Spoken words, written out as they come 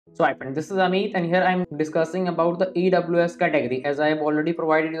So hi friends, this is Amit and here I am discussing about the EWS category, as I have already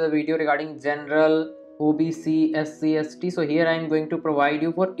provided you the video regarding general, OBC, SC, ST. So here I am going to provide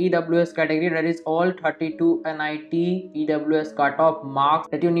you for EWS category, that is all 32 NIT EWS cutoff marks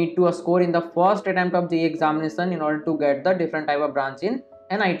that you need to score in the first attempt of JEE examination in order to get the different type of branch in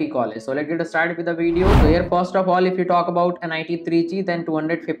NIT college. So let's get started with the video. So here first of all, if you talk about NIT 3G, then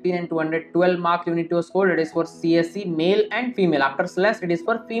 215 and 212 marks you need to score. That is for CSE male and female. After slash it is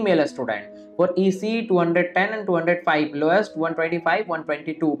for female student. For EC 210 and 205, lowest 125,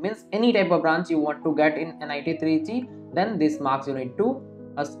 122, means any type of branch you want to get in NIT 3G, then this marks you need to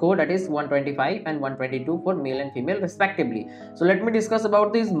a score, that is 125 and 122 for male and female respectively. So let me discuss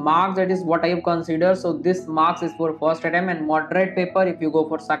about these marks, that is what I have considered. So this marks is for first attempt and moderate paper. If you go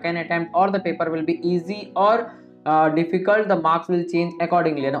for second attempt, or the paper will be easy or difficult, the marks will change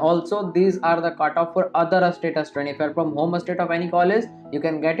accordingly. And also these are the cutoff for other state student. If you are from home state of any college, you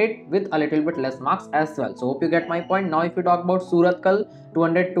can get it with a little bit less marks as well. So hope you get my point. Now if you talk about Surathkal,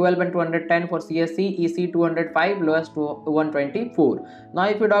 212 and 210 for CSE, EC 205, lowest to 124. Now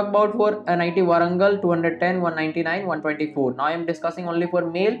if you talk about for NIT Warangal, 210, 199, 124. Now I am discussing only for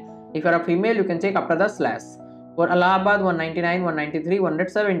male. If you are a female, you can check after the slash. For Allahabad, 199, 193,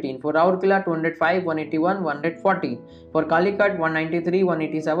 117. For Rourkela, 205, 181, 114. For Calicut, 193,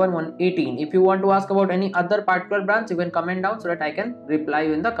 187, 118. If you want to ask about any other particular branch, you can comment down so that I can reply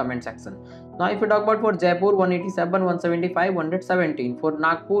you in the comment section. Now if you talk about for Jaipur, 187, 175, 117. For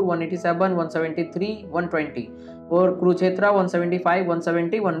Nagpur, 187, 173, 120. For Kurukshetra, 175,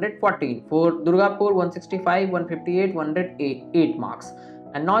 170, 114. For Durgapur, 165, 158, 108 marks.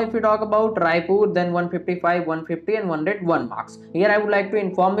 And now if you talk about Raipur, then 155, 150 and 101 marks. Here I would like to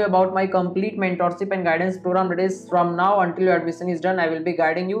inform you about my complete mentorship and guidance program. That is, from now until your admission is done, I will be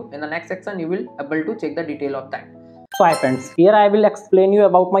guiding you. In the next section, you will able to check the detail of that. So hi friends, here I will explain you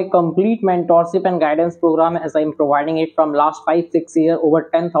about my complete mentorship and guidance program, as I am providing it from last 5-6 years. Over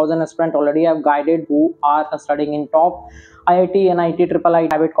 10,000 students already have guided who are studying in top IIT, NIT, IIIT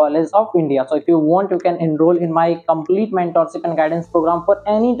private college of India. So if you want, you can enroll in my complete mentorship and guidance program for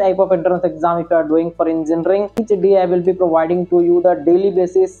any type of entrance exam. If you are doing for engineering, each day I will be providing to you the daily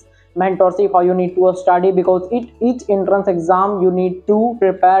basis mentorship, how you need to study, because each entrance exam you need to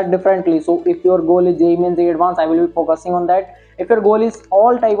prepare differently. So if your goal is JEE Mains, JEE Advanced, I will be focusing on that. If your goal is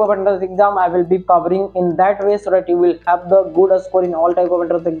all type of entrance exam, I will be covering in that way, so that you will have the good score in all type of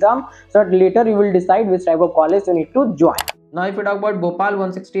entrance exam, so that later you will decide which type of college you need to join. Now if you talk about Bhopal,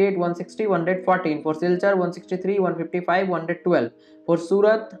 168, 160, 114. For Silchar, 163, 155, 112. For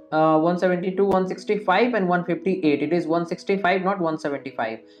Surat, 172, 165 and 158. It is 165, not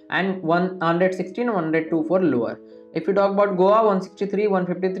 175. And 116 and 102 for lower. If you talk about Goa, 163,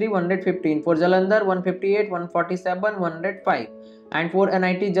 153, 115. For Jalandhar, 158, 147, 105. And for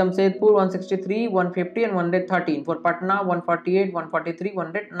NIT Jamshedpur, 163, 150 and 113. For Patna, 148, 143,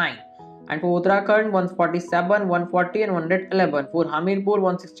 109. And for Uttarakhand, 147, 140 and 111. For Hamirpur,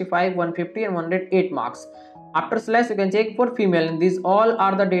 165, 150 and 108 marks. After slash, you can check for female, and these all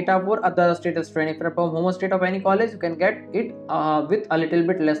are the data for other state student. If you are from home state of any college, you can get it with a little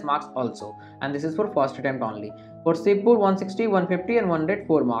bit less marks also, and this is for first attempt only. For Shivpur, 160, 150 and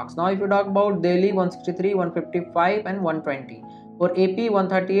 104 marks. Now if you talk about Delhi, 163, 155 and 120. For AP,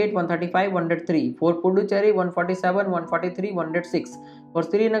 138, 135, 103. For Puducherry, 147, 143, 106. For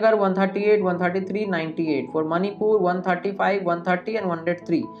Srinagar, 138, 133, 98. For Manipur, 135, 130 and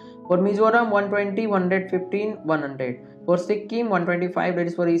 103. For Mizoram, 120, 115, 100. For Sikkim, 125, that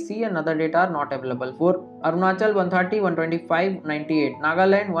is for EC, and other data are not available. For Arunachal, 130, 125, 98.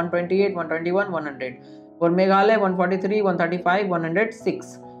 Nagaland, 128, 121, 100. For Meghalaya, 143, 135,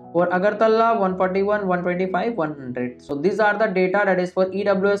 106. For Agartala, 141, 125, 100. So these are the data that is for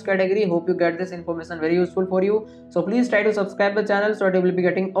EWS category. Hope you get this information very useful for you. So please try to subscribe the channel, so that you will be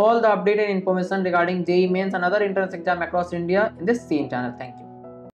getting all the updated information regarding JEE Mains and other entrance exam across India in this same channel. Thank you.